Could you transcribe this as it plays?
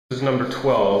is number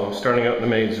 12. I'm starting out in the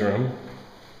maid's room.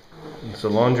 It's a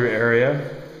laundry area,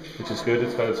 which is good.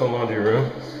 It's got its own laundry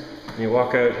room. And you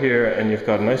walk out here and you've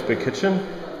got a nice big kitchen.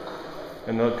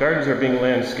 And the gardens are being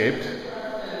landscaped.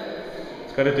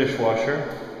 It's got a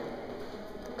dishwasher.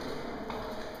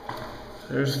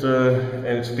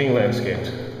 And it's being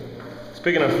landscaped. It's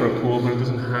big enough for a pool, but it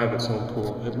doesn't have its own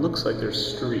pool. It looks like there's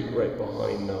a street right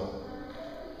behind now.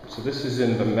 So this is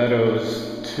in the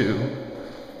Meadows 2.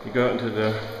 You go out into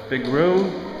the big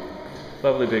room.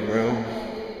 Lovely big room.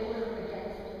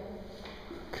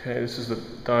 Okay, this is the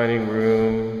dining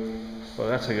room. Well,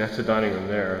 that's a dining room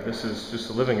there. This is just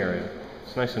the living area.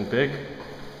 It's nice and big.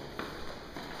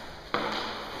 Okay.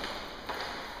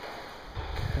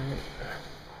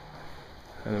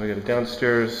 And then we got a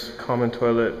downstairs common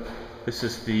toilet. This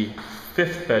is the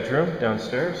 5th bedroom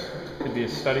downstairs. Could be a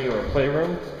study or a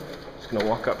playroom. Just gonna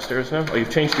walk upstairs now. Oh, you've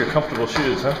changed your comfortable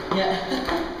shoes, huh?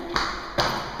 Yeah.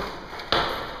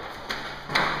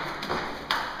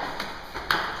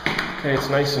 Okay, it's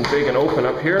nice and big and open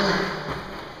up here.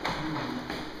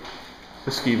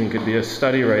 This even could be a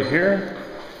study right here.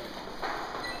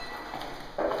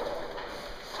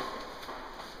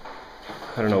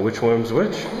 I don't know which one's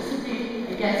which. This would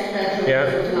be a guest bedroom.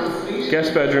 Yeah,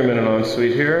 guest bedroom and an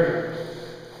ensuite here.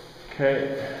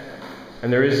 Okay,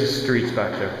 and there is streets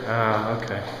back there. Ah,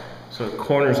 okay. So it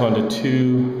corners onto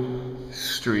 2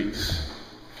 streets.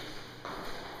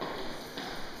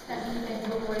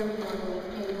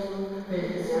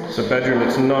 It's a bedroom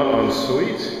that's not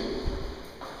ensuite.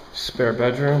 Spare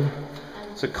bedroom.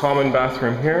 It's a common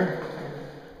bathroom here.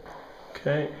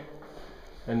 Okay.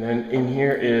 And then in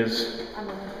here is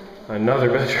another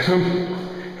bedroom.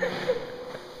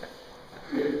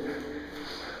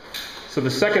 So the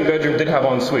 2nd bedroom did have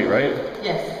ensuite, right?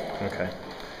 Yes. Okay.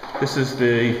 This is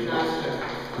the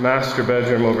master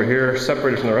bedroom over here,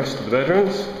 separated from the rest of the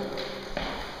bedrooms.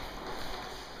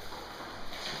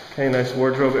 Okay, nice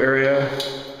wardrobe area.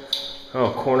 Oh,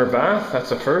 corner bath,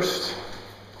 that's a first.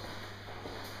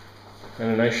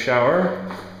 And a nice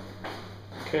shower.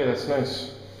 Okay, that's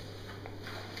nice.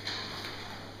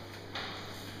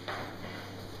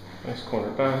 Nice corner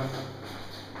bath.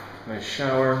 Nice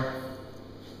shower.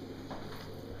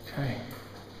 Okay.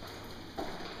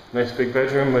 Nice big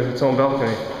bedroom with its own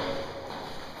balcony.